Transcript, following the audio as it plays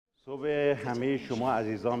صبح همه شما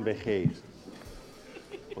عزیزان بخیر.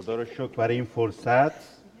 خدا رو شکر برای این فرصت،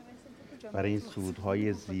 برای این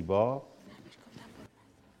سرودهای زیبا،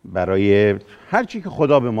 برای هر چی که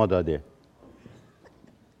خدا به ما داده.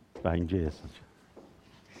 و اینجا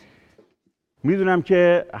میدونم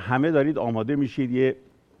که همه دارید آماده میشید، یه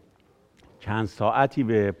چند ساعتی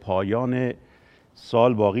به پایان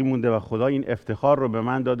سال باقی مونده و خدا این افتخار رو به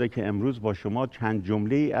من داده که امروز با شما چند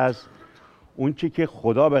جمله از اون چی که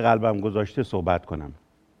خدا به قلبم گذاشته صحبت کنم.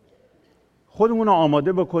 خودمون رو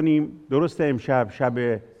آماده بکنیم. درسته امشب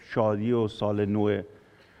شب شادی و سال نوه،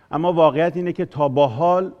 اما واقعیت اینه که تا با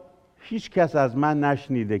حال هیچ کس از من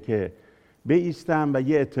نشنیده که بایستم و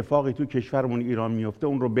یه اتفاقی تو کشورمون ایران میفته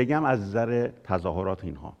اون رو بگم از نظر تظاهرات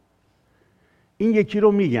اینها. این یکی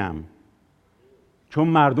رو میگم چون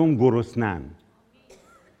مردم گرسنن.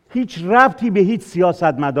 هیچ ربطی به هیچ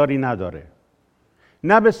سیاستمداری نداره.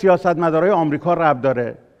 نه به سیاستمدارای آمریکا ربط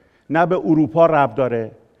داره، نه به اروپا ربط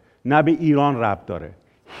داره، نه به ایران ربط داره.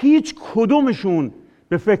 هیچ کدومشون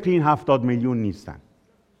به فکر این 70 میلیون نیستن.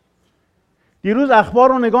 دیروز اخبار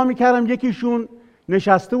رو نگاه میکردم، یکیشون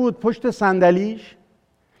نشسته بود پشت صندلیش،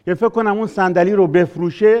 یه فکر کنم اون صندلی رو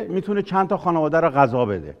بفروشه میتونه چند تا خانواده رو غذا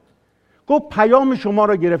بده. گفت پیام شما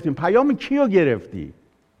رو گرفتیم. پیام کی رو گرفتی؟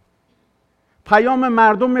 پیام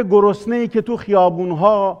مردم گرسنه‌ای که تو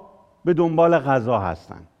خیابونها به دنبال غذا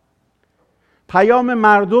هستن. پیام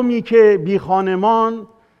مردمی که بی خانمان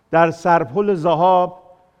در سرپل ذهاب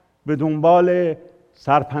به دنبال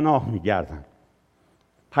سرپناه میگردن.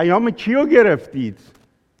 پیام کیو گرفتید؟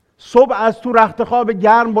 صبح از تو رخت خواب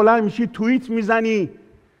گرم بلند میشی توییت میزنی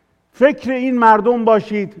فکر این مردم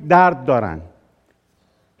باشید درد دارن.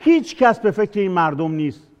 هیچ کس به فکر این مردم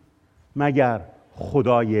نیست مگر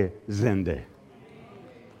خدای زنده.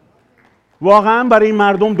 واقعا برای این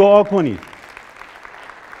مردم دعا کنید.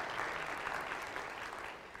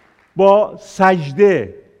 با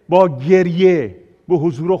سجده، با گریه به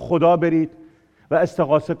حضور خدا برید و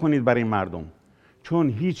استغاثه کنید برای این مردم، چون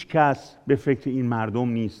هیچ کس به فکر این مردم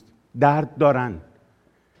نیست. درد دارن.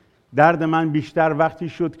 درد من بیشتر وقتی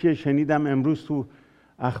شد که شنیدم امروز تو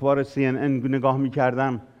اخبار CNN نگاه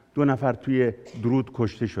میکردم 2 نفر توی درود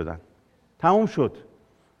کشته شدن. تموم شد.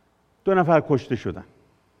 2 نفر کشته شدن.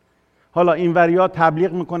 حالا این وریا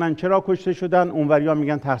تبلیغ میکنن چرا کشته شدن، اون وریا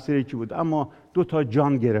میگن تقصیر کی بود، اما 2 تا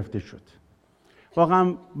جان گرفته شد.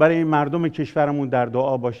 واقعا برای این مردم کشورمون در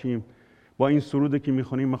دعا باشیم. با این سرودی که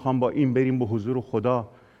میخونیم میخوام با این بریم به حضور خدا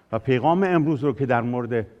و پیغام امروز رو که در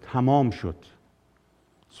مورد تمام شد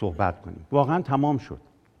صحبت کنیم. واقعا تمام شد.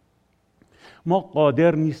 ما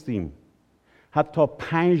قادر نیستیم حتی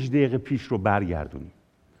 5 دقیقه پیش رو برگردونیم.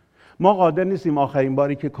 ما قادر نیستیم آخرین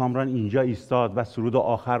باری که کامران اینجا ایستاد و سرود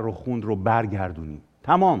آخر رو خوند رو برگردونیم.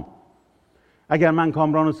 تمام. اگر من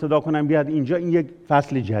کامران رو صدا کنم بیاد اینجا، این یک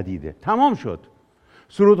فصل جدیده. تمام شد.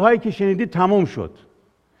 سرودهایی که شنیدید تمام شد.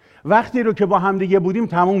 وقتی رو که با همدیگه بودیم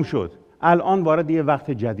تمام شد. الان وارد یه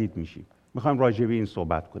وقت جدید میشیم. میخوایم راجع به این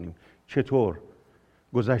صحبت کنیم. چطور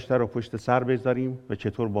گذشته رو پشت سر بذاریم و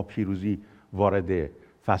چطور با پیروزی وارد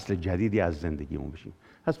فصل جدیدی از زندگیمون بشیم.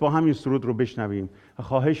 پس با همین سرود رو بشنویم و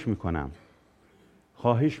خواهش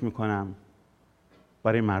میکنم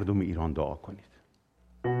برای مردم ایران دعا کنید.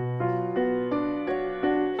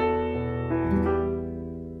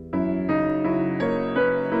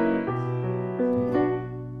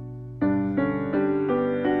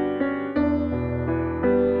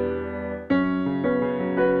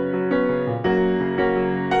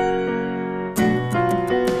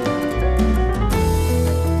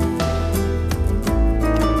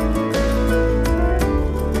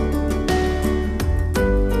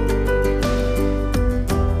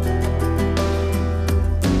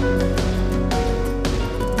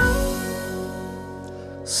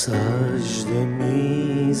 سجده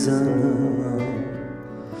میزنم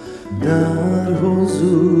در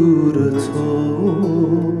حضور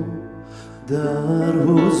تو، در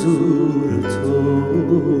حضور تو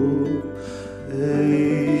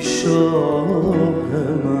ای شاه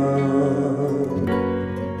من.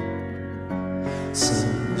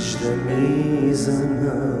 سجده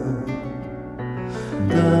میزنم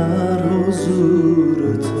در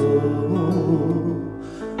حضور تو،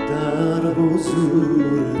 در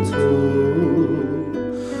حضور تو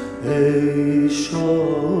ای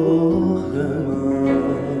شاه من.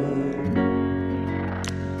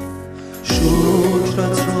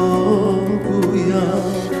 شکرت را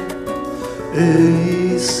گویم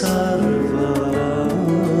ای سرورم،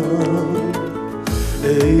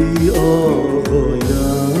 ای آقایم،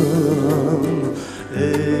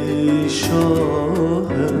 ای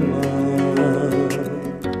شاه من.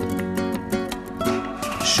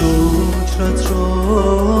 شکرت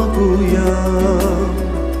را گویم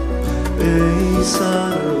ای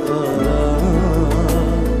سرورم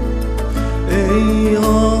ای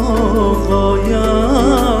آقایم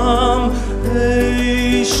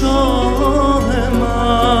ای شاه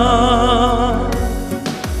من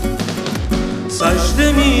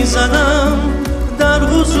سجده میزنم در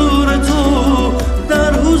حضور تو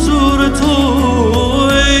در حضور تو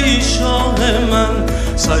ای شاه من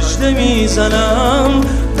سجده میزنم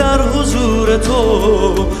در حضور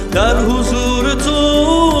تو در حضور تو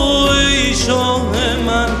ای شاه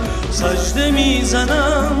من سجده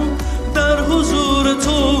میزنم در حضور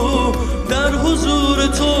تو در حضور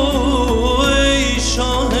تو ای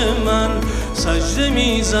شاه من سجده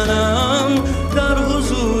میزنم در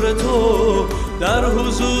حضور تو در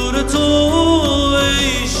حضور تو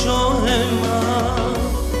ای شاه من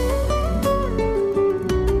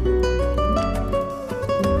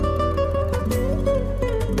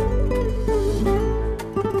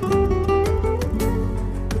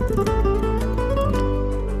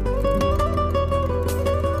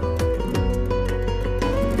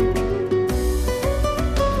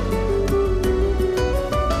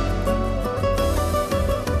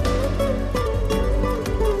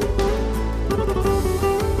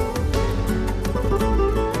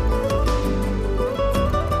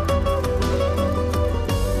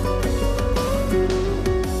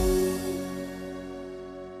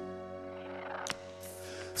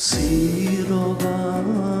سیرابم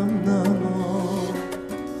نما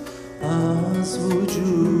از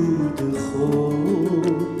وجود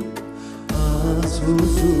خود از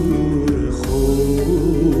حضور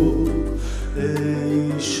خود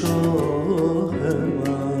ای شاه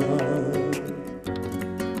من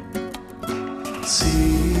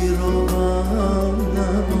سیرابم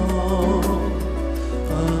نما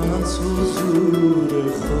از حضور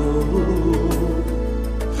خود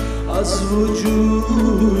از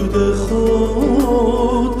وجود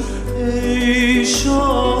خود ای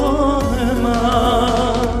شاه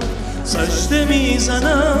من سجده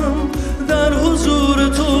میزنم در حضور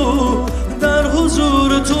تو در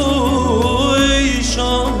حضور تو ای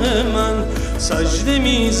شاه من سجده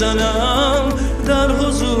میزنم در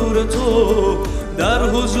حضور تو در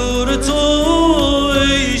حضور تو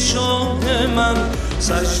ای شاه من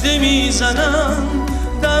سجده میزنم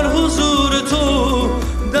در حضور تو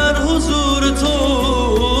در حضور تو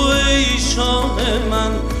ای شاه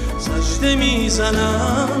من سجده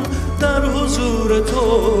میزنم در حضور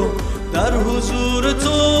تو در حضور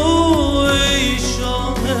تو ای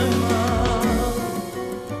شاه من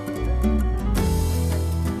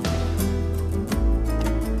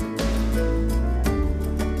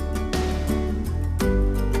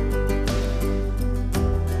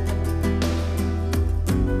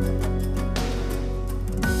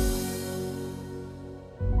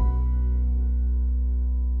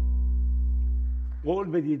قول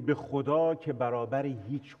بدید به خدا که برابر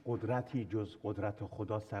هیچ قدرتی جز قدرت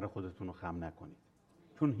خدا سر خودتون رو خم نکنید،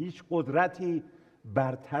 چون هیچ قدرتی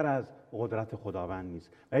برتر از قدرت خداوند نیست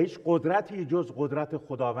و هیچ قدرتی جز قدرت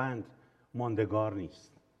خداوند ماندگار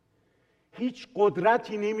نیست. هیچ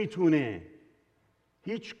قدرتی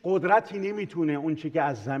نمیتونه اون چه که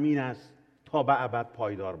از زمین است تا به ابد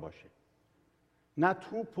پایدار باشه. نه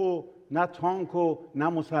توپ و نه تانک و نه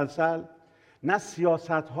مسلسل، نه سیاست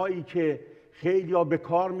هایی که خیلی ها به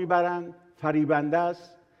کار میبرن، فریبنده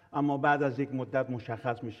است اما بعد از یک مدت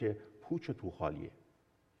مشخص میشه پوچ و تو خالیه.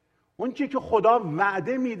 اون چی که خدا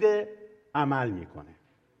وعده میده عمل میکنه،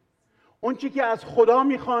 اون چی که از خدا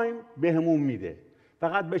میخوایم بهمون میده،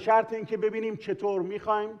 فقط به شرط اینکه ببینیم چطور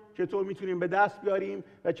میخوایم، چطور میتونیم به دست بیاریم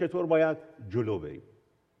و چطور باید جلو بریم.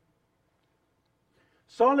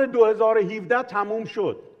 سال 2017 تموم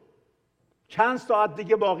شد، چند ساعت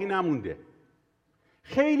دیگه باقی نمونده.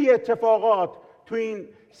 خیلی اتفاقات تو این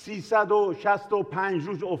 365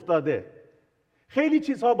 روز افتاده، خیلی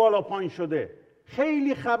چیزها بالا پایین شده،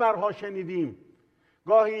 خیلی خبرها شنیدیم،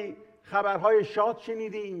 گاهی خبرهای شاد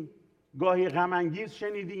شنیدیم، گاهی غم انگیز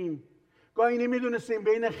شنیدیم، گاهی نمیدونستیم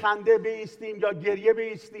بین خنده بایستیم یا گریه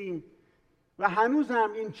بایستیم و هنوز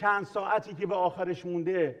هم این چند ساعتی که به آخرش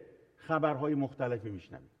مونده خبرهای مختلفی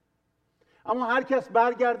میشنویم. اما هر کس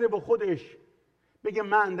برگرده به خودش بگه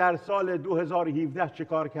من در سال 2017 چه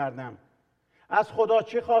کار کردم، از خدا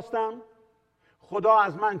چه خواستم، خدا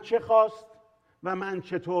از من چه خواست و من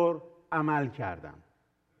چطور عمل کردم.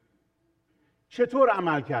 چطور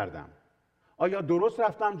عمل کردم؟ آیا درست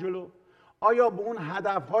رفتم جلو؟ آیا به اون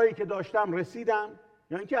هدفهایی که داشتم رسیدم؟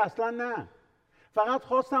 یا اینکه اصلا نه، فقط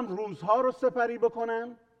خواستم روزها رو سپری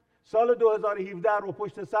بکنم، سال 2017 رو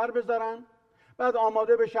پشت سر بذارم، بعد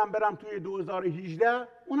آماده بشم برم توی 2018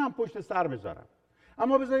 اونم پشت سر بذارم.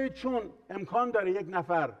 اما بذارید چون امکان داره یک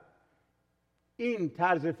نفر این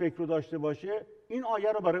طرز فکر رو داشته باشه، این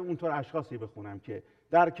آیه رو برای اونطور اشخاصی بخونم که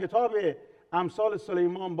در کتاب امثال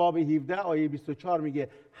سلیمان باب 17 آیه 24 میگه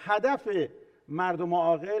هدف مردم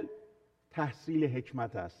عاقل تحصیل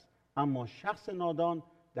حکمت است، اما شخص نادان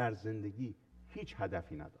در زندگی هیچ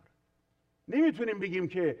هدفی نداره. نمیتونیم بگیم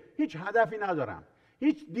که هیچ هدفی ندارم،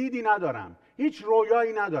 هیچ دیدی ندارم، هیچ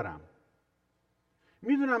رویایی ندارم.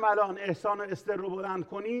 میدونم الان احسان و استر رو بلند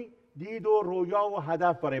کنی، دید و رویا و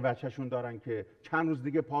هدف برای بچهشون دارن که چند روز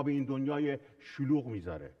دیگه پا به این دنیای شلوغ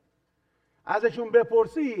میذاره. ازشون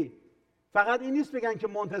بپرسی فقط این نیست بگن که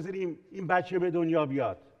منتظریم این بچه به دنیا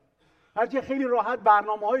بیاد، هرچه خیلی راحت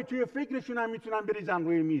برنامه‌های توی فکرشون هم میتونن بریزن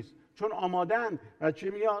روی میز، چون آمادن. بچه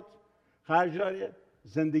میاد، خرج داره،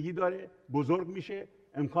 زندگی داره، بزرگ میشه،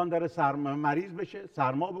 امکان داره مریض بشه،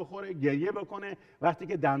 سرما بخوره، گریه بکنه، وقتی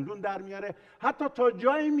که دندون در میاره، حتی تا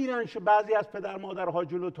جایی میرن بعضی از پدر مادرها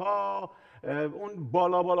جلو تا اون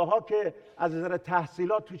بالاها که از نظر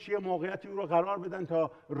تحصیلات تو چیه موقعیتی او رو قرار بدن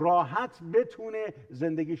تا راحت بتونه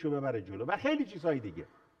زندگیشو ببره جلو و خیلی چیزهای دیگه.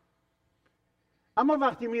 اما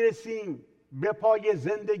وقتی میرسیم به پای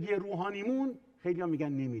زندگی روحانیمون، خیلی ها میگن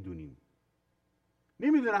نمیدونیم،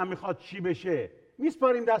 نمیدونم میخواد چی بشه،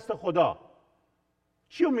 میسپاریم دست خدا.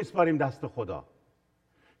 چی رو میسپاریم دست خدا؟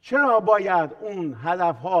 چرا باید اون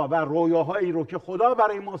هدفها و رویاهایی رو که خدا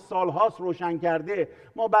برای ما سالهاست روشن کرده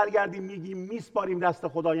ما برگردیم میگیم میسپاریم دست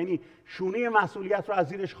خدا؟ یعنی شونه مسئولیت رو از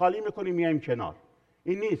زیرش خالی میکنیم میایم کنار.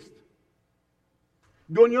 این نیست.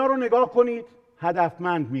 دنیا رو نگاه کنید،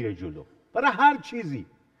 هدفمند میره جلو. برای هر چیزی،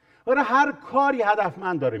 برای هر کاری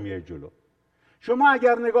هدفمند داره میره جلو. شما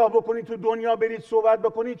اگر نگاه بکنید تو دنیا، برید صحبت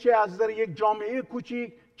بکنید، چه از نظر یک جامعه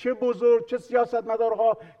کوچیک، چه بزرگ، چه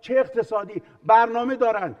سیاستمدارها، چه اقتصادی، برنامه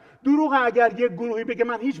دارن. دروغ اگر یک گروهی بگه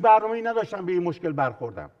من هیچ برنامه‌ای نداشتم به این مشکل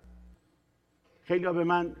برخوردم. خیلی‌ها به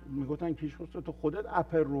من میگفتن کشیش تو خودت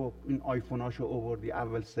اپل رو، این آیفوناشو آوردی،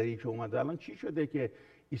 اول سری که اومده، الان چی شده که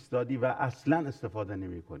ایستادی و اصلا استفاده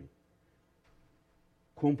نمی‌کنی؟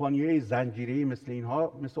 کمپانی‌های زنجیره‌ای مثل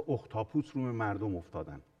اینها مثل اختاپوس روی مردم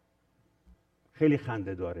افتادن. خیلی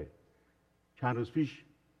خنده داره. چند روز پیش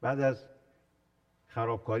بعد از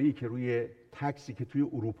خرابکاری که روی تاکسی که توی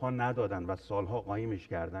اروپا ندادن و سالها قایمش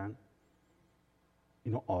کردن،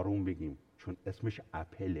 اینو آروم بگیم چون اسمش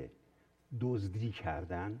اپله، دزدی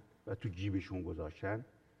کردن و تو جیبشون گذاشتن.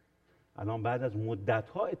 الان بعد از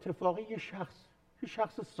مدت‌ها اتفاقی یه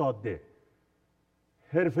شخص ساده،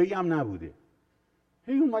 حرفه‌ای هم نبوده،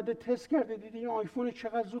 هی اومده تست کرده، دیده این آیفون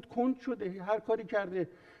چقدر زود کند شده، هر کاری کرده،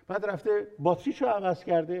 بعد رفته باتریشو عوض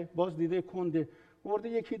کرده، باز دیده کنده، ورده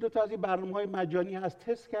یکی دو تا از این برنامه‌های مجانی هست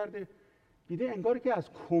تست کرده، دیده انگار که از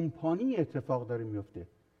کمپانی اتفاق داره میفته.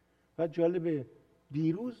 و جالبه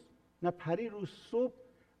دیروز نه پریروز صبح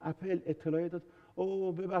اپل اطلاعی داد،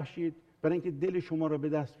 او ببخشید برای اینکه دل شما رو به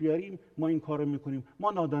دست بیاریم ما این کارو میکنیم،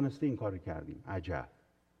 ما نادانسته این کارو کردیم. عجب،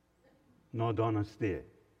 نادانسته.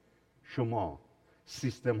 شما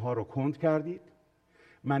سیستم ها رو کند کردید.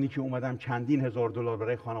 منی که اومدم چندین هزار دلار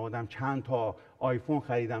برای خانوادم چند تا آیفون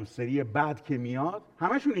خریدم سری بعد که میاد،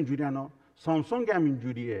 همشون اینجوری هن. سامسونگ هم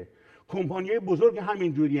اینجوریه، کمپانیای بزرگ هم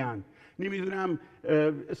اینجوری هن. نمیدونم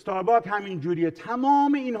استارباک هم اینجوریه.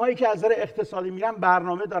 تمام اینهایی که از نظر اقتصادی میرن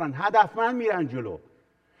برنامه دارن، هدفمند میرن جلو.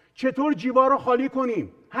 چطور جیبا رو خالی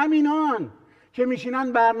کنیم؟ همینان که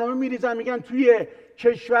میشینن برنامه میریزن، میگن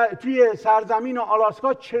توی سرزمین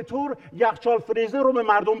آلاسکا چطور یخچال فریزر رو به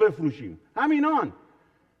مردم بفروشیم. همینان.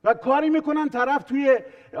 و کاری میکنن طرف توی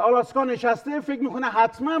آلاسکا نشسته فکر میکنه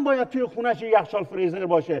حتما باید توی خونش یخچال فریزر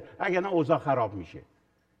باشه اگر نه اوضاع خراب میشه.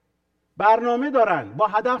 برنامه دارن، با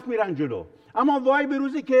هدف میرن جلو. اما وای به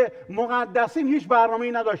روزی که مقدسین هیچ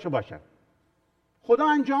برنامه‌ای نداشته باشن. خدا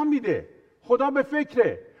انجام میده، خدا به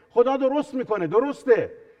فکره، خدا درست میکنه،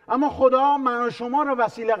 درسته، اما خدا من و شما رو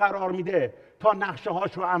وسیله قرار میده تا نقشه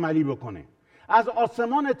هاش رو عملی بکنه. از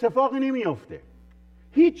آسمان اتفاقی نمیفته،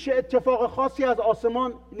 هیچ اتفاق خاصی از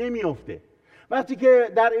آسمان نمیفته. وقتی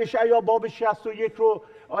که در اشعیا باب 61 رو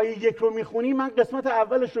آیه 1 رو میخونی، من قسمت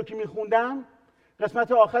اولش رو که میخوندم،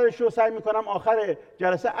 قسمت آخرش رو سعی میکنم آخر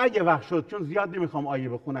جلسه اگه وقت شد، چون زیاد نمیخوام آیه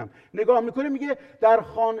بخونم، نگاه میکنه میگه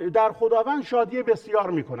در خداوند شادی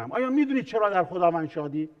بسیار میکنم. آیا میدونید چرا در خداوند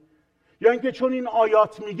شادی؟ یا اینکه چون این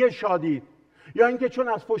آیات میگه شادید، یا اینکه چون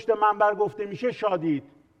از پشت منبر گفته میشه شادید،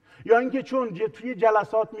 یا اینکه چون توی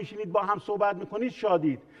جلسات میشینید با هم صحبت میکنید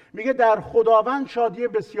شادید. میگه در خداوند شادی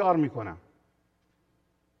بسیار میکنم.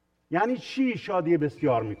 یعنی چی شادی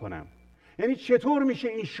بسیار میکنم؟ یعنی چطور میشه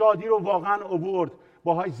این شادی رو واقعا آورد،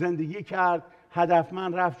 باهاش زندگی کرد،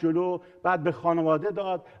 هدفمند رفت جلو، بعد به خانواده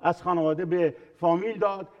داد، از خانواده به فامیل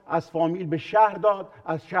داد، از فامیل به شهر داد،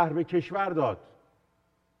 از شهر به کشور داد.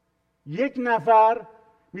 یک نفر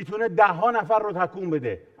میتونه 10 نفر رو تکون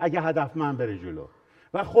بده اگه هدفمند بره جلو.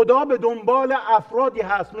 و خدا به دنبال افرادی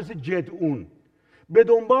هست مثل جدعون، به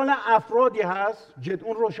دنبال افرادی هست.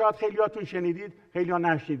 جدعون رو شاید خیلیاتون شنیدید، خیلی‌ها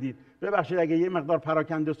نشنیدید. ببخشید اگه یه مقدار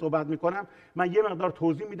پراکنده صحبت میکنم، من یه مقدار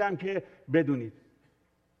توضیح میدم که بدونید.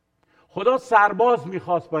 خدا سرباز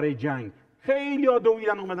میخواست برای جنگ. خیلی‌ها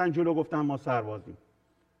دویدن اومدن جلو گفتن ما سربازیم.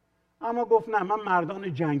 اما گفت نه، من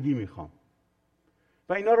مردان جنگی میخوام.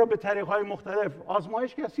 و اینا رو به طریق‌های مختلف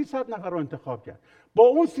آزمایش کرد. 300 نفر رو انتخاب کرد. با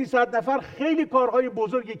اون 300 نفر خیلی کارهای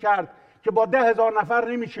بزرگی کرد که با 10,000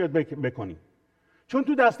 نفر نمیشد بکنی، چون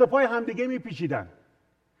تو دست پای همدیگه میپیچیدن.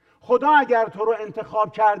 خدا اگر تو رو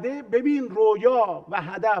انتخاب کرده، ببین رویا و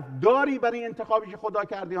هدف داری برای انتخابی که خدا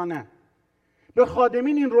کرده یا نه. به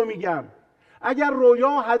خادمین این رو میگم، اگر رویا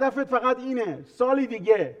و هدفت فقط اینه سالی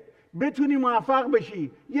دیگه بتونی موفق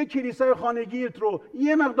بشی یه کلیسای خانگیت رو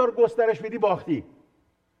یه مقدار گسترش بدی، باختی.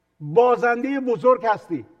 بازنده بزرگ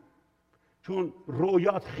هستی، چون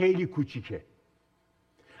رویات خیلی کوچیکه.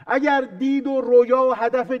 اگر دید و رویا و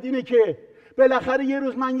هدفت اینه که بالاخره یه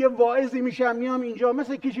روز من یه واعظی میشم، میام اینجا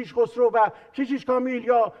مثل کشیش خسرو و کشیش کامیل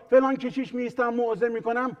یا فلان کشیش میستم موعظه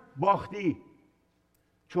میکنم، باختی.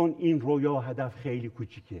 چون این رویا و هدف خیلی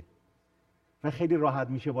کوچیکه و خیلی راحت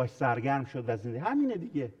میشه باش سرگرم شد و زندگی همینه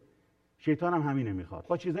دیگه. شیطان هم همینه میخواد،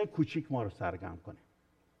 با چیزای کوچیک ما رو سرگرم کنه،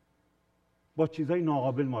 با چیزای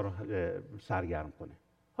ناقابل ما رو سرگرم کنه.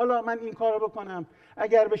 حالا من این کارو بکنم،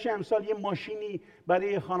 اگر بشه امسال یه ماشینی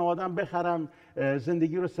برای خانواده‌ام بخرم،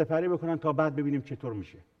 زندگی رو سپری بکنم تا بعد ببینیم چطور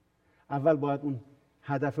میشه. اول باید اون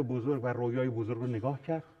هدف بزرگ و رویای بزرگ رو نگاه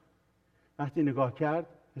کرد. وقتی نگاه کرد،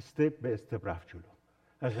 استپ به استپ رفت جلو،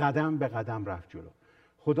 قدم به قدم رفت جلو.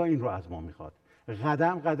 خدا این رو از ما میخواد،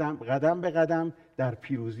 قدم به قدم در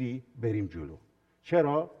پیروزی بریم جلو.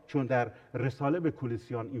 چرا؟ چون در رساله به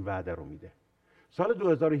کولوسیان این وعده رو میده. سال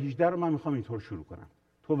 2018 رو من میخوام اینطور شروع کنم.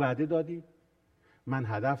 تو وعده دادی، من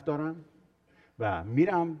هدف دارم و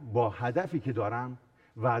میرم با هدفی که دارم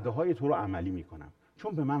وعده های تو رو عملی میکنم،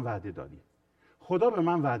 چون به من وعده دادی. خدا به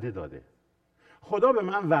من وعده داده. خدا به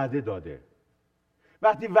من وعده داده.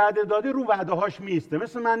 وقتی وعده داده رو وعده هاش میسته.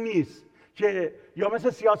 مثل من نیست که، یا مثل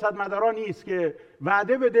سیاستمدارا نیست که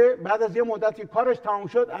وعده بده بعد از یه مدتی کارش تمام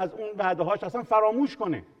شد از اون وعده هاش اصلا فراموش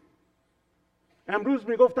کنه. امروز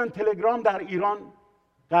میگفتن تلگرام در ایران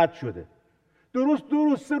قطع شده. درست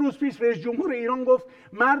 2 روز پیش رئیس جمهور ایران گفت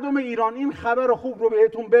مردم ایران این خبر خوب رو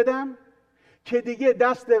بهتون بدم که دیگه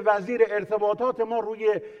دست وزیر ارتباطات ما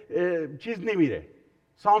روی چیز نمیره،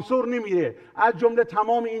 سانسور نمیره، از جمله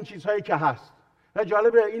تمام این چیزهایی که هست. و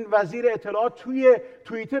جالبه این وزیر اطلاعات توی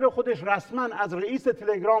توییتر خودش رسما از رئیس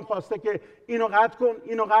تلگرام خواسته که اینو قطع کن،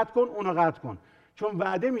 اینو قطع کن، اونو قطع کن، چون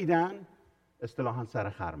وعده میدن اصطلاحاً سر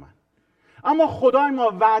خرمن. اما خدای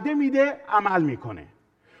ما وعده میده، عمل میکنه.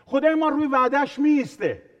 خدای ما روی وعدهش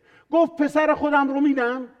میسته. گفت پسر خودم رو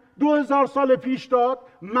میدم، 2000 سال پیش داد،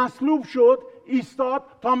 مصلوب شد، ایستاد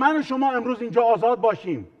تا من و شما امروز اینجا آزاد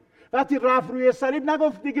باشیم. وقتی رفت روی صلیب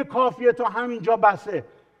نگفت دیگه کافیه تا همینجا بسه،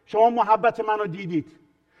 شما محبت منو دیدید،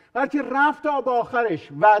 بلکه رفت تا به آخرش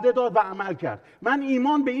وعده داد و عمل کرد. من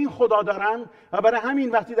ایمان به این خدا دارم و برای همین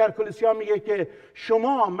وقتی در کولوسیان میگه که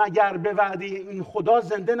شما مگر به وعده این خدا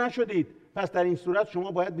زنده نشدید، پس در این صورت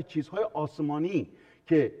شما باید به چیزهای آسمانی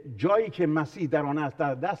که جایی که مسیح در آن است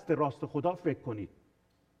در دست راست خدا فکر کنید،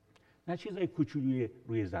 نه چیزهای کوچولی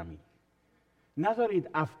روی زمین. نذارید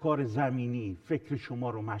افکار زمینی فکر شما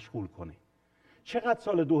رو مشغول کنه. چقدر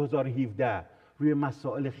سال 2017 روی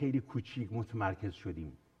مسائل خیلی کوچیک متمرکز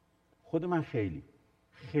شدیم. خود من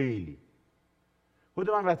خیلی خود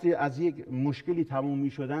من وقتی از یک مشکلی تموم می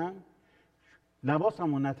شدم،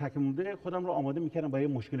 لباسم رو نتکمونده خودم رو آماده می کردم با یه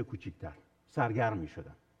مشکل کوچیک‌تر، سرگرم می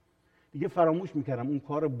شدم. دیگه فراموش می کردم اون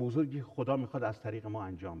کار بزرگی که خدا میخواد از طریق ما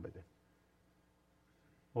انجام بده.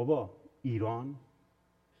 بابا ایران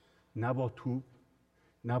نه با توپ،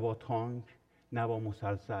 نه با تانک، نه با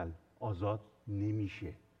مسلسل آزاد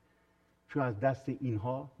نمیشه. چون از دست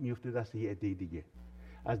اینها میفته دست یه عده دیگه،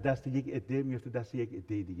 از دست یک عده میفته دست یک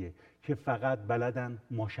عده دیگه که فقط بلدن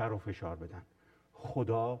ماشه رو فشار بدن.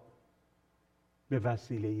 خدا به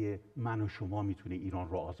وسیله من و شما میتونه ایران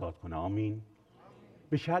رو آزاد کنه. آمین.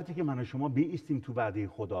 به شرطی که من و شما بایستیم تو وعده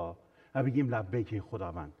خدا و بگیم لبیک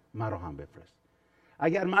خداوند، مرا هم بفرست.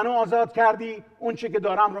 اگر منو آزاد کردی، اون چه که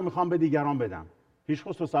دارم رو میخوام به دیگران بدم. هیچ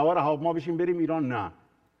خسرو سوار هواپیما بشیم بریم ایران، نه.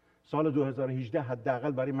 سال 2018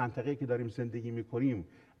 حداقل برای منطقه‌ای که داریم زندگی میکنیم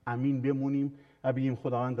امین بمونیم و بگیم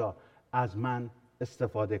خداوندا از من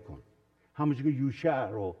استفاده کن. همونجوری که یوشع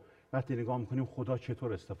رو وقتی نگاه میکنیم خدا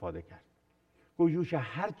چطور استفاده کرد. گفت یوشع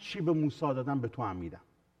هر چی به موسی دادم به تو هم میدم،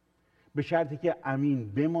 به شرطی که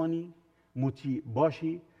امین بمانی، مطیع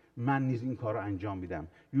باشی من نیز این کار رو انجام میدم.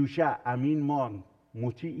 یوشع امین ماند،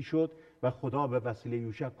 مطیع شد و خدا به وسیله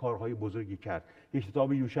یوشع کارهای بزرگی کرد. یک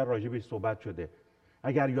کتاب یوشع راجع بهش صحبت شده.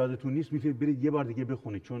 اگر یادتون نیست میتونید برید یه بار دیگه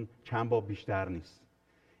بخونید، چون چند باب بیشتر نیست.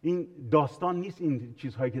 این داستان نیست، این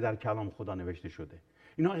چیزهایی که در کلام خدا نوشته شده.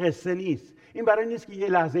 اینا قصه نیست. این برای نیست که یه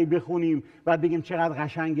لحظه بخونیم بعد بگیم چقدر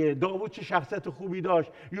قشنگه، داوود چه شخصیت خوبی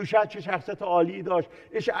داشت، یوشع چه شخصیت عالی داشت،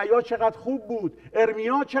 اشعیا چقدر خوب بود،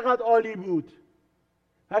 ارمیا چقدر عالی بود.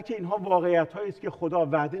 هرچه اینها واقعیت‌هایی است که خدا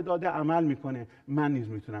وعده داده عمل میکنه. من نیز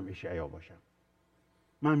میتونم اشعیا باشم،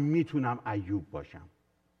 من میتونم ایوب باشم،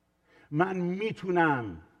 من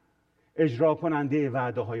میتونم اجرا کننده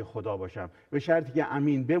وعده های خدا باشم، به شرطی که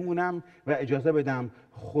امین بمونم و اجازه بدم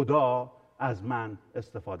خدا از من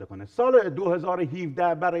استفاده کنه. سال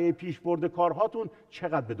 2017 برای پیشبرد کارهاتون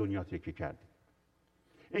چقدر به دنیا تکیه کردید؟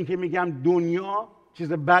 این که میگم دنیا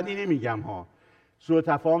چیز بدی نمیگم ها، سوء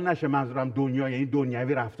تفاهم نشه، منظورم دنیا یعنی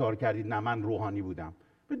دنیوی رفتار کردید، نه من روحانی بودم.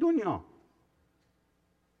 به دنیا.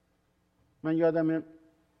 من یادمه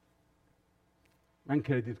من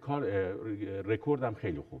کردیت کارت رکوردم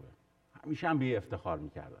خیلی خوبه، همیشه هم به افتخار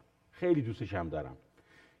میکردم، خیلی دوستش هم دارم.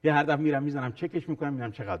 یه هر دفعه میرم میزنم چکش میکنم،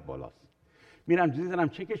 میبینم چقدر بالاست، میرم میزنم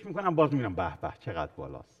چکش میکنم، باز میبینم به به چقدر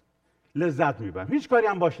بالاست، لذت میبرم، هیچ کاری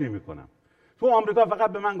هم باش نمیکنم. تو آمریکا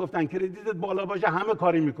فقط به من گفتن کردیتت بالا باشه همه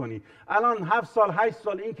کاری میکنی. الان 7 سال 8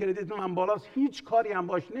 سال این کردیت من بالاست، هیچ کاری هم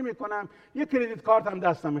باش نمیکنم. یه کردیت کارت هم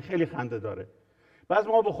دستمه، خیلی خنده داره. بعضی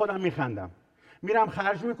موقع به خودم میخندم، میرم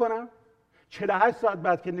خرج میکنم، 48 ساعت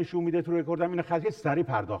بعد که نشون میده تو رکوردم اینو خرج سریع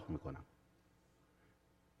پرداخت میکنم.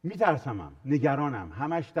 میترسمم، نگرانم،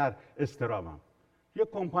 همش در اضطرابم. یه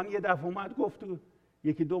کمپانی یه دفعه اومد گفت تو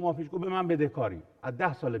یکی 2 ماه پیش گفت به من بدهکاری از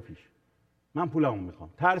 10 سال پیش، من پولمو میخوام.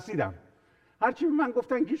 ترسیدم. هرچی به من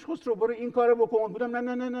گفتن کیش خسرو برو این کارو بکن، بودم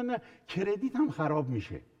نه نه نه نه، کردیتم خراب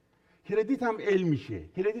میشه، کردیتم ال میشه،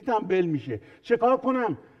 کردیتم بل میشه، چه کار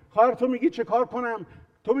کنم؟ خواهر تو میگی چه کار کنم؟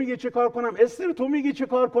 تو میگی چه کار کنم؟ استر تو میگی چه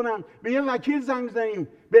کار کنم؟ به یه وکیل زنگ زنیم.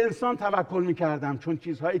 به انسان توکل میکردم، چون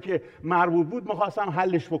چیزهایی که مربوط بود میخواستم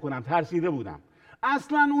حلش بکنم، ترسیده بودم.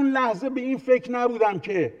 اصلا اون لحظه به این فکر نبودم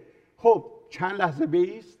که خب چند لحظه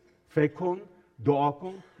بایست، فکر کن، دعا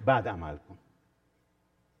کن، بعد عمل کن.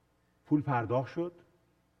 پول پرداخت شد،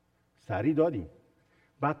 سریع دادیم.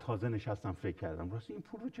 بعد تازه نشستم فکر کردم راستی این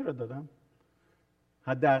پول رو چرا دادم؟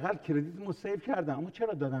 حداقل کردیتمو سیو کردم، اما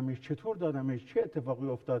چرا دادمش؟ چطور دادمش؟ چه اتفاقی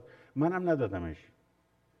افتاد؟ منم ندادمش.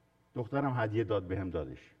 دخترم هدیه داد بهم،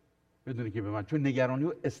 دادش بدونی که به من، چون نگرانی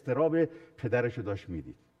و اضطراب پدرش رو داشت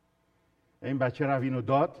میدید. این بچه رو اینو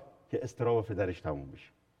داد که اضطراب پدرش تموم بشه.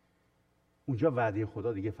 اونجا وعده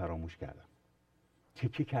خدا دیگه فراموش کردم،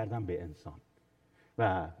 تکیه کردم به انسان.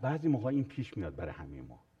 و بعضی موقع این پیش میاد برای همه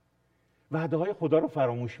ما، وعده های خدا رو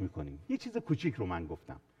فراموش میکنیم. یه چیز کوچیک رو من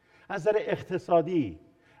گفتم، از نظر اقتصادی،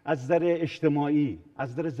 از نظر اجتماعی،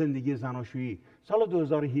 از نظر زندگی زناشویی، سال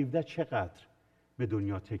 2017 چقدر به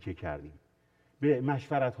دنیا تکیه کردیم، به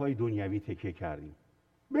مشورت های دنیوی تکیه کردیم.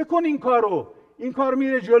 بکن این کارو، این کار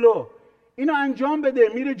میره جلو، اینو انجام بده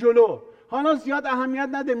میره جلو، حالا زیاد اهمیت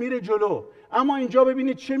نده میره جلو. اما اینجا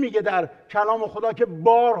ببینید چه میگه در کلام خدا که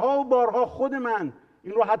بارها و بارها خود من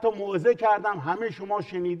این رو حتی موعظه کردم، همه شما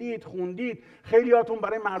شنیدید، خوندید، خیلیاتون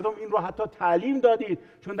برای مردم این رو حتی تعلیم دادید،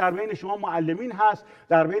 چون در بین شما معلمین هست،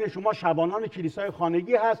 در بین شما شبانان کلیسای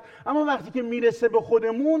خانگی هست. اما وقتی که میرسه به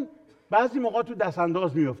خودمون بعضی موقع تو دست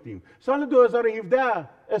انداز میافتیم. سال 2017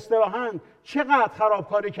 اصطلاحاً چقدر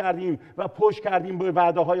خرابکاری کردیم و پشت کردیم به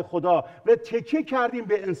وعده های خدا و تکیه کردیم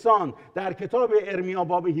به انسان. در کتاب ارمیا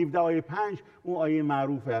باب 17 آیه 5 اون آیه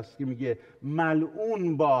معروف است که میگه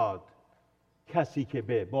ملعون باد کسی که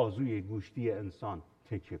به بازوی گوشتی انسان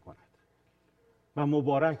تکیه کند و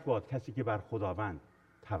مبارک باد کسی که بر خداوند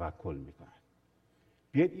توکل میکند.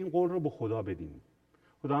 بیاید این قول رو به خدا بدیم.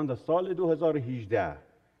 خداوند سال 2018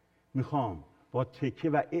 میخوام با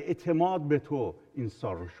تکیه و اعتماد به تو این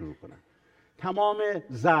سال رو شروع کنم. تمام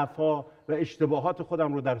ضعف‌ها و اشتباهات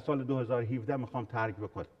خودم رو در سال 2017 میخوام ترک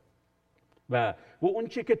بکنم و اون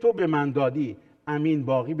چی که تو به من دادی امین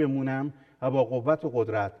باقی بمونم و با قوت و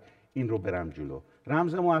قدرت این رو برم جلو.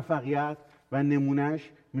 رمز موفقیت و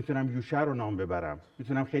نمونهش میتونم یوشع رو نام ببرم،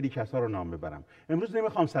 میتونم خیلی کسا رو نام ببرم. امروز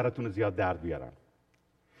نمیخوام سرتون زیاد درد بیارم.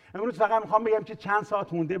 امروز فقط میخوام بگم که چند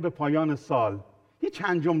ساعت مونده به پایان سال یه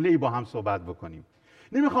چند جمله‌ای با هم صحبت بکنیم.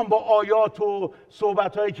 نمیخوام با آیات و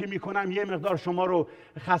صحبتایی که میکنم یه مقدار شما رو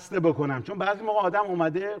خسته بکنم، چون بعضی موقع آدم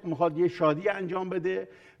اومده میخواد یه شادی انجام بده،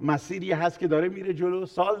 مسیری هست که داره میره جلو،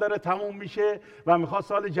 سال داره تموم میشه و میخواد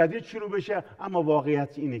سال جدید شروع بشه. اما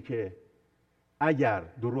واقعیت اینه که اگر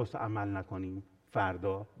درست عمل نکنیم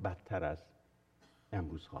فردا بدتر از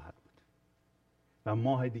امروز خواهد بود. و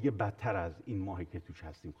ماه دیگه بدتر از این ماهی که توش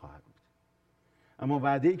هستیم خواهد بود. اما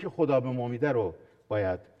وعده‌ای که خدا به ما میده رو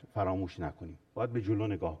باید فراموش نکنیم. باید به جلو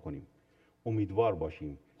نگاه کنیم، امیدوار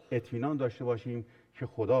باشیم، اطمینان داشته باشیم که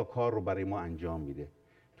خدا کار رو برای ما انجام میده.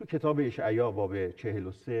 تو کتاب اشعیا باب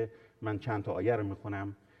 43 من چند تا آیه رو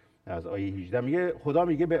میخونم. از آیه 18 میگه، خدا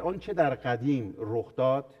میگه به آن چه در قدیم رخ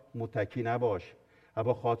داد متکی نباش و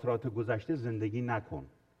با خاطرات گذشته زندگی نکن.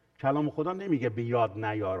 کلام خدا نمیگه به یاد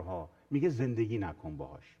نیارها، میگه زندگی نکن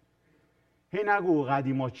باهاش. هی نگو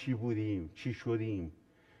قدیما چی بودیم، چی شدیم،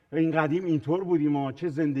 این قدیم اینطور بودیم ما، چه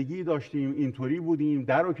زندگی داشتیم، اینطوری بودیم.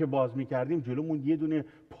 در رو که باز میکردیم جلومون یه دونه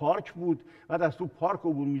پارک بود، بعد از تو پارک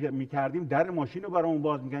عبور میکردیم در ماشین رو برامون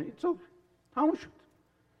باز میکردیم. تموم شد،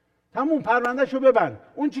 تموم، پروندهشو ببند.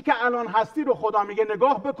 اون چی که الان هستی رو خدا میگه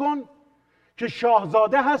نگاه بکن که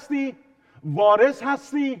شاهزاده هستی، وارث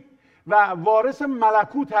هستی و وارث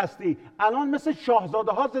ملکوت هستی. الان مثل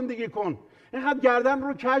شاهزاده ها زندگی کن، اینقدر گردن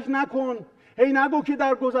رو کج نکن. هی نگو که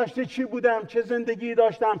در گذشته چی بودم، چه زندگی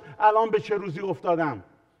داشتم، الان به چه روزی افتادم،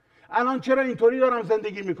 الان چرا اینطوری دارم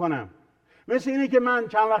زندگی میکنم. مثل اینه که من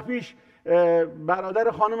چند وقت پیش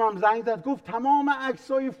برادر خانمم زنگ زد، گفت تمام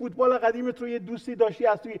عکسای فوتبال قدیمت رو یه دوستی داشتی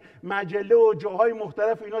از توی مجله و جاهای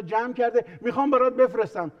مختلف اینا جمع کرده، میخوام برات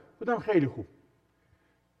بفرستم. گفتم خیلی خوب.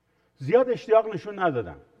 زیاد اشتیاق نشون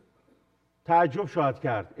ندادم. تعجب شاید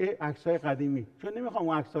کرد، عکسای قدیمی، چون نمیخوام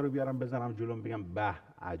اون عکس‌ها رو بیارم بذارم جلوم بگم به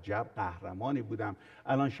عجب قهرمانی بودم،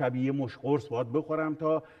 الان شبیه یه مشت قرص باید بخورم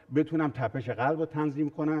تا بتونم تپش قلب رو تنظیم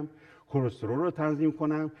کنم، کلسترول رو تنظیم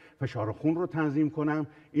کنم، فشار خون رو تنظیم کنم،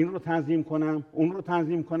 این رو تنظیم کنم، اون رو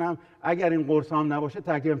تنظیم کنم. اگر این قرص هم نباشه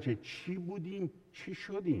تکلیفم چی بودیم، چی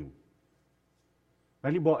شدیم.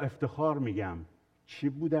 ولی با افتخار میگم چی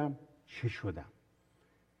بودم، چی شدم.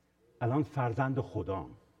 الان فرزند خدام،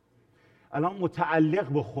 الان متعلق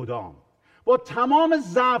به خدام، با تمام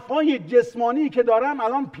ضعف‌های جسمانی که دارم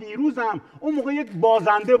الان پیروزم. اون موقع یک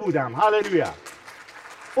بازنده بودم. هللویا.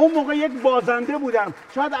 اون موقع یک بازنده بودم.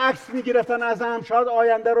 شاید عکس میگرفتن ازم، شاید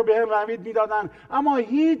آینده رو بهم امید میدادن، اما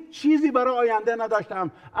هیچ چیزی برای آینده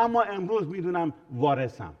نداشتم. اما امروز میدونم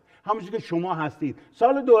وارثم، همونجوری که شما هستید.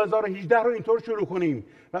 سال 2018 رو اینطور شروع کنیم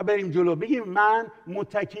و بریم جلو، بگیم من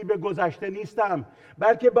متکی به گذشته نیستم،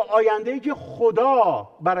 بلکه به آینده‌ای که خدا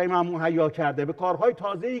برای من مهیا کرده، به کارهای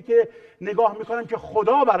تازه‌ای که نگاه میکنم که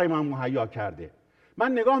خدا برای من مهیا کرده.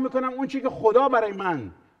 من نگاه میکنم اون چیزی که خدا برای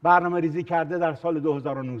من برنامه ریزی کرده در سال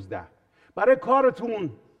 2019 برای کارتون،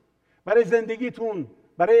 برای زندگیتون،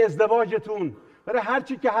 برای ازدواجتون، برای هر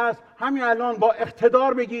چی که هست. همین الان با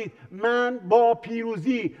اقتدار بگید من با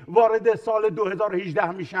پیروزی وارد سال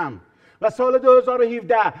 2018 میشم و سال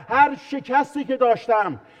 2017 هر شکستی که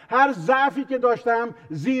داشتم، هر ضعفی که داشتم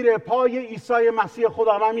زیر پای عیسی مسیح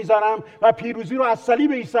خداوند میذارم و پیروزی رو از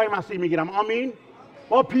صلیب عیسی مسیح میگیرم. آمین.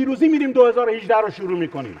 با پیروزی میریم 2018 رو شروع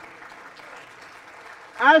میکنیم.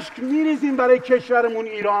 اشک میریزیم برای کشورمون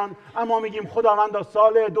ایران، اما میگیم خداوند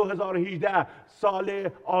سال 2018 سال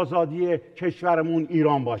آزادی کشورمون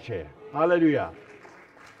ایران باشه. هللویا.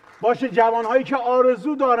 باشه جوانهایی که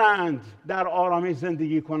آرزو دارند در آرامش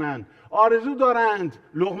زندگی کنند، آرزو دارند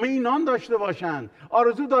لقمه نان داشته باشند،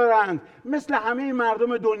 آرزو دارند مثل همه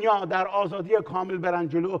مردم دنیا در آزادی کامل برن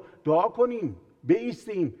جلو. دعا کنیم،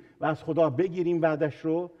 بایستیم و از خدا بگیریم وعدش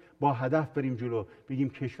رو، با هدف بریم جلو، بگیم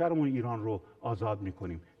کشورمون ایران رو آزاد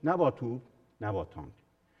میکنیم. نه با توپ، نه با تانک،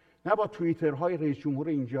 نه با توییترهای رئیس جمهور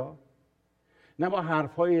اینجا، نه با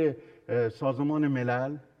حرفهای سازمان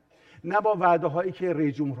ملل، نه با وعده هایی که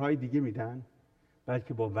رئیس جمهورهای دیگه میدن،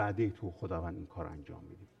 بلکه با وعده تو خداوند این کار انجام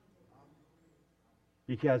میدیم.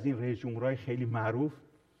 یکی از این رئیس جمهورهای خیلی معروف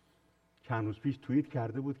چند روز پیش توییت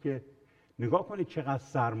کرده بود که نگاه کنید چقدر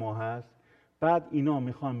سرما هست، بعد اینا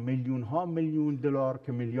میخوان میلیون ها میلیون دلار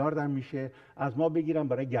که میلیارد هم میشه از ما بگیرن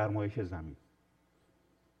برای گرمایش زمین.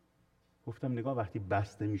 گفتم نگاه وقتی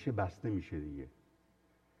بسته میشه دیگه.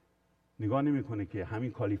 نگاه نمیکنه که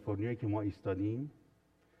همین کالیفرنیا که ما ایستادیم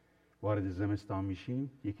وارد زمستان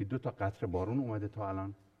میشیم، یکی دو تا قطره بارون اومده تا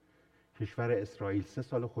الان. کشور اسرائیل 3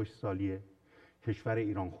 سال خشکسالیه، کشور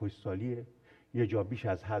ایران خشکسالیه، یه جا بیش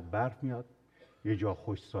از حد برف میاد، یه جا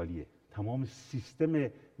خشکسالیه. تمام سیستم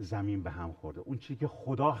زمین به هم خورده. اون چیزی که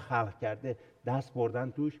خدا خلق کرده دست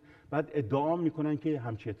بردن توش، بعد ادعا میکنن که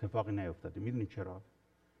همچین اتفاقی نیفتاده. میدونی چرا؟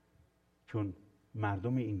 چون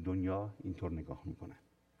مردم این دنیا اینطور نگاه میکنن،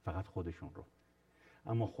 فقط خودشون رو.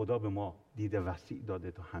 اما خدا به ما دید وسیع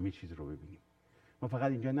داده تا همه چیز رو ببینیم. ما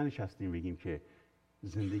فقط اینجا ننشستیم بگیم که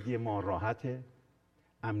زندگی ما راحته،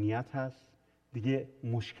 امنیت هست، دیگه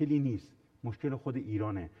مشکلی نیست. مشکل خود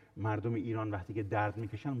ایرانه. مردم ایران وقتی که درد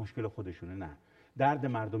میکشن مشکل خودشونه. نه، درد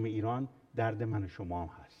مردم ایران درد من و شما هم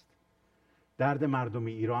هست. درد مردم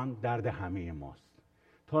ایران درد همه ماست.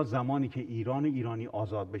 تا زمانی که ایرانی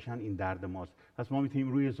آزاد بشن این درد ماست. پس ما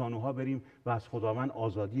میتونیم روی زانوها بریم و از خداوند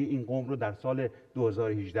آزادی این قوم رو در سال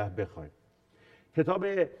 2018 بخوایم. کتاب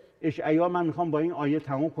اشعیا من میخوام با این آیه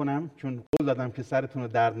تموم کنم، چون قول دادم که سرتون رو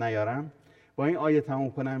درد نیارم. با این آیه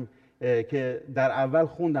تموم کنم که در اول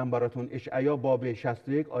خوندم براتون، اشعیا باب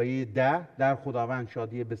 61 آیه 10. در خداوند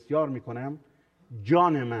شادی بسیار میکنم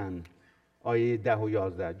جان من، آیه 10 و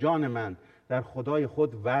 11. جان من در خدای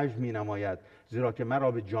خود وجد می نماید، زیرا که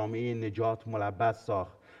مرا به جامعه نجات ملبس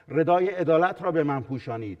ساخت. ردای عدالت را به من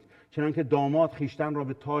پوشانید، چنانکه داماد خیشتن را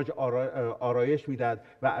به تاج آرایش میدهد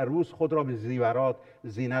و عروس خود را به زیورات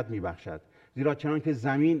زینت میبخشد. زیرا چنانکه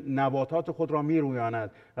زمین نباتات خود را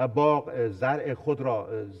میرویاند و باغ زرع خود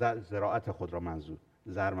را، زراعت خود را منظور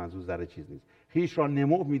زرع چیز نیست، خیش را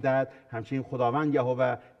نمو میدهد، همچنین خداوند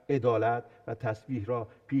یهوه عدالت و تسبیح را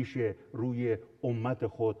پیش روی امت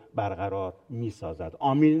خود برقرار میسازد.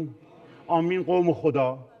 آمین. آمین قوم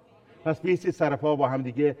خدا. پس بیستید سرپا با هم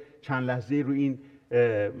دیگه چند لحظه رو این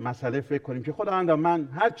مسئله فکر کنیم که خداوند من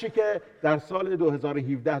هر چی که در سال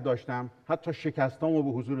 2017 داشتم، حتی شکستامو به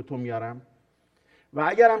حضور تو میارم و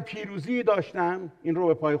اگرم پیروزی داشتم این رو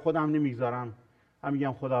به پای خودم نمیگذارم. هم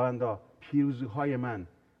میگم خداوندا پیروزی های من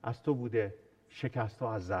از تو بوده، شکست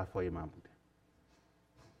ها از ضعف های من بوده.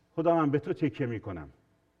 خدا من به تو تکیه میکنم،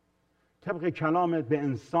 طبق کلامت به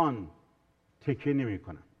انسان تکیه نمی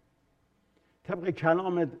کنم، طبق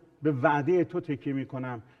کلامت به وعده تو تکیه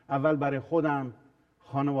میکنم. اول برای خودم،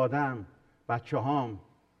 خانوادم، بچه هام،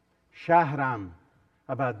 شهرم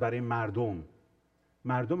و بعد برای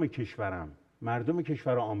مردم کشورم، مردم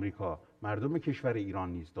کشور آمریکا، مردم کشور ایران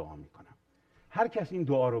نیز دعا میکنم. هر کس این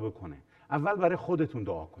دعا رو بکنه. اول برای خودتون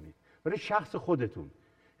دعا کنید، برای شخص خودتون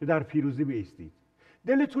که در پیروزی بایستید.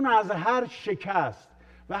 دلتون از هر شکست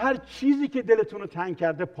و هر چیزی که دلتون رو تنگ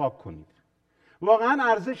کرده پاک کنید. واقعا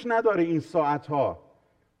ارزش نداره این ساعتها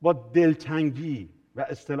با دلتنگی و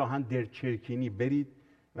اصطلاحاً دلچرکینی برید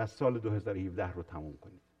و سال 2017 رو تموم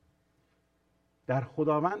کنید. در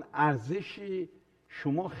خداوند ارزش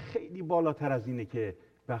شما خیلی بالاتر از اینه که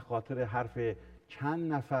به خاطر حرف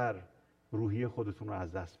چند نفر روحی خودتون رو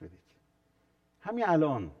از دست بدید. همین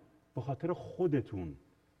الان به خاطر خودتون،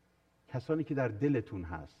 کسانی که در دلتون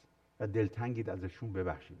هست و دلتنگید ازشون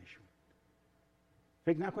ببخشیدشون.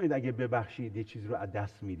 فکر نکنید اگه ببخشید یه چیزی رو از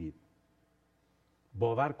دست میدید.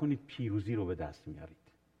 باور کنید پیروزی رو به دست میارید،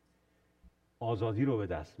 آزادی رو به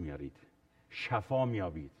دست میارید، شفا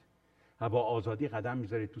میابید و با آزادی قدم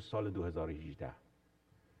میذارید تو سال 2018.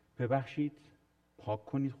 ببخشید، پاک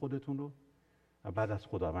کنید خودتون رو و بعد از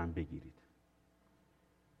خداوند بگیرید.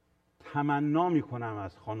 تمنا میکنم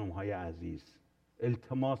از خانم‌های عزیز،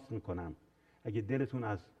 التماس میکنم اگه دلتون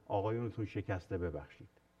از آقایونتون شکسته ببخشید.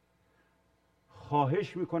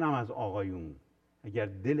 خواهش میکنم از آقایون اگر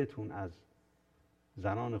دلتون از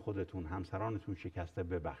زنان خودتون، همسرانتون شکسته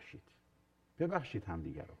ببخشید. ببخشید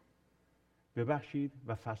همدیگه رو. ببخشید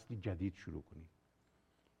و فصلی جدید شروع کنید.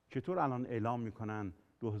 چطور الان اعلام میکنن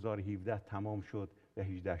 2017 تمام شد و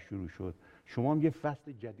 18 شروع شد، شما هم یه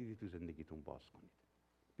فصل جدیدی تو زندگیتون باز کنید.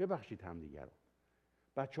 ببخشید همدیگه رو.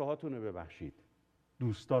 بچه هاتون رو ببخشید،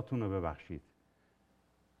 دوستاتون رو ببخشید.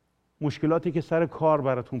 مشکلاتی که سر کار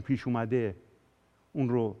براتون پیش اومده اون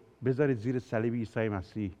رو بذارید زیر صلیب عیسی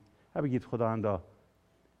مسیح و بگید خداوندا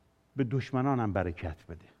به دشمنانم برکت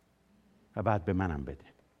بده و بعد به منم بده.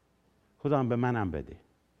 خداوند به منم بده.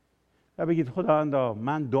 و بگید خداوندا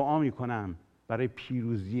من دعا میکنم برای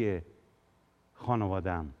پیروزی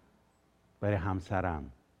خانوادم، برای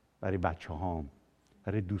همسرم، برای بچه هام،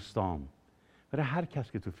 برای دوستام، برای هر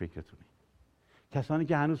کس که تو فکرتونه. کسانی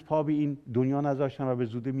که هنوز پا به این دنیا نذاشتن و به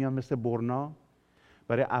زودی میان مثل برنا،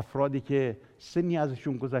 برای افرادی که سنی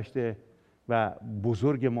ازشون گذشته و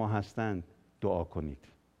بزرگ ما هستند دعا کنید.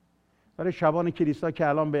 برای شبان کلیسا که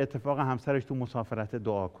الان به اتفاق همسرش تو مسافرت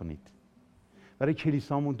دعا کنید. برای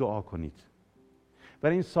کلیسامون دعا کنید.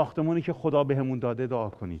 برای این ساختمانی که خدا بهمون داده دعا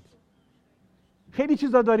کنید. خیلی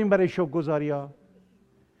چیزا داریم برای شکرگزاری‌ها.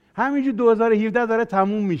 همینجور 2017 داره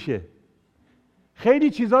تموم میشه. خیلی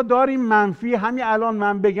چیزا داریم منفی، همین الان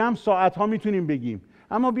من بگم ساعت‌ها میتونیم بگیم.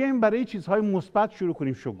 اما بیایم برای چیزهای مثبت شروع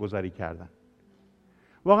کنیم شکرگزاری کردن.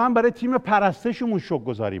 واقعا برای تیم پرستشمون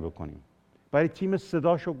شکرگزاری بکنیم. برای تیم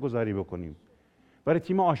صدا شکرگزاری بکنیم. برای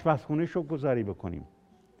تیم آشپزخونه شکرگزاری بکنیم.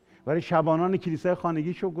 برای شبانان کلیسای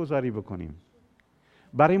خانگی شکرگزاری بکنیم.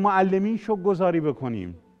 برای معلمین شکرگزاری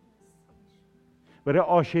بکنیم. برای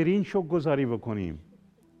عاشرین شکرگزاری بکنیم.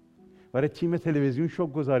 برای تیم تلویزیون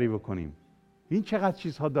شکرگزاری بکنیم. این چقدر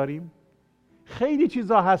چیزها داریم؟ خیلی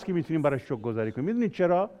چیزها هست که میتونیم برای شکرگزاری کنیم. میدونید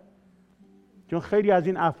چرا؟ چون خیلی از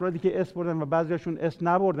این افرادی که اسم بردن و بعضیاشون اسم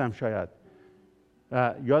نبردم شاید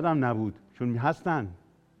یادم نبود چون هستن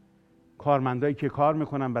کارمندایی که کار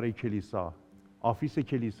میکنن برای کلیسا، آفیس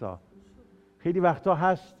کلیسا. خیلی وقتا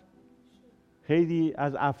هست خیلی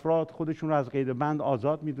از افراد خودشون رو از قید بند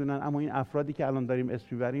آزاد میدونن، اما این افرادی که الان داریم اسم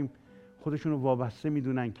میبریم خودشون رو وابسته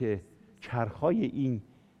میدونن که چرخای این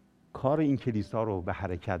کار این کلیسا رو به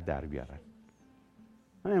حرکت در بیارن.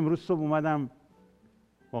 من امروز صبح اومدم،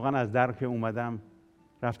 واقعا از در که اومدم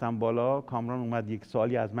رفتم بالا، کامران اومد یک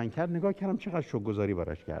سوالی از من کرد، نگاه کردم چقدر شکرگزاری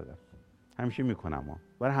براش کردم. همیشه میکنم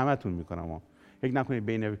برای همتون میکنم. فکر نکنید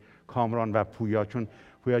بین کامران و پویا، چون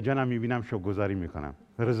پویا جانم میبینم شکرگزاری میکنم،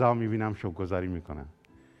 رضا میبینم شکرگزاری میکنم،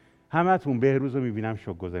 همتون بهروز رو میبینم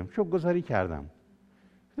شکرگزاری کردم.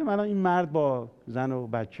 گفتم الان این مرد با زن و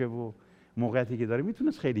بچه و موقعیتی که داره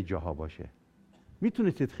میتونست خیلی جاها باشه،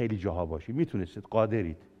 میتونستید خیلی جاها باشید، میتونستید،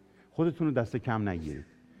 قادرید، خودتون رو دست کم نگیرید.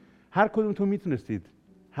 هر کدومتون میتونستید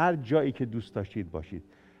هر جایی که دوست داشتید باشید،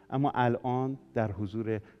 اما الان در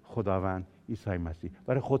حضور خداوند عیسی مسیح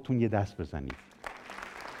برای خودتون یه دست بزنید.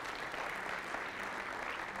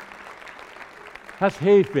 پس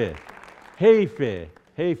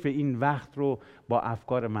حیفه این وقت رو با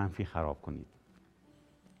افکار منفی خراب کنید.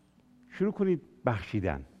 شروع کنید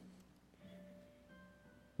بخشیدن.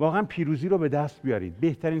 واقعا پیروزی رو به دست بیارید.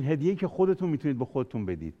 بهترین هدیه‌ای که خودتون میتونید به خودتون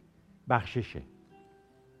بدید بخششه.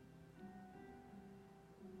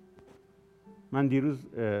 من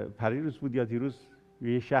پریروز بود یا دیروز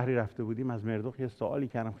یه شهری رفته بودیم، از مردوخ یه سوالی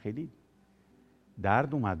کردم، خیلی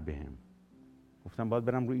درد اومد بهم. گفتم باید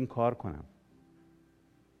برم رو این کار کنم.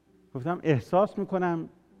 گفتم احساس میکنم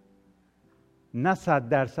نه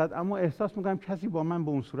 100%، اما احساس میکنم کسی با من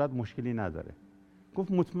به اون صورت مشکلی نداره.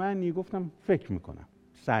 گفت مطمئنی؟ گفتم فکر میکنم،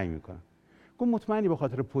 سعی میکنم. گفت مطمئنی به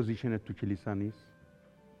خاطر پوزیشنت تو کلیسا نیست؟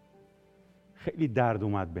 خیلی درد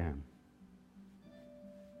اومد بهم.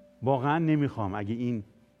 واقعا نمیخوام، اگه این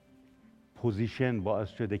پوزیشن باعث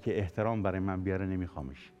شده که احترام برای من بیاره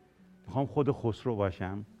نمیخوامش. میخوام خود خسرو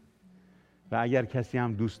باشم و اگر کسی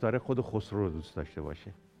هم دوست داره خود خسرو رو دوست داشته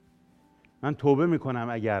باشه. من توبه میکنم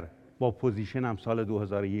اگر با پوزیشنم سال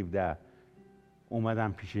 2017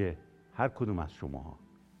 اومدم پیش هر کدوم از شماها،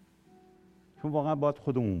 چون واقعا باید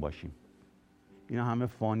خودمون باشیم. اینا همه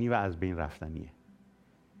فانی و از بین رفتنیه.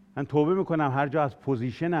 من توبه میکنم هر جا از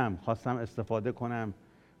پوزیشنم خواستم استفاده کنم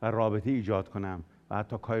و رابطه ایجاد کنم و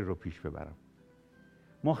حتی کاری رو پیش ببرم.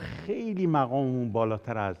 ما خیلی مقاممون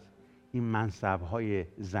بالاتر از این منصب‌های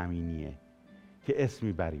زمینیه که اسم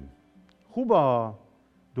میبریم. خوبه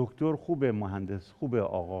دکتر، خوبه مهندس، خوبه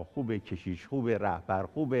آقا، خوبه کشیش، خوبه رهبر،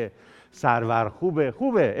 خوبه سرور،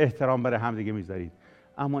 خوبه احترام برای همدیگه میذارید،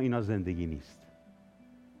 اما اینا زندگی نیست.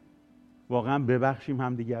 واقعا ببخشیم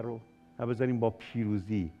همدیگه رو و بذاریم با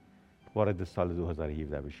پیروزی وارد سال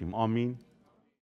 2017 بشیم. آمین.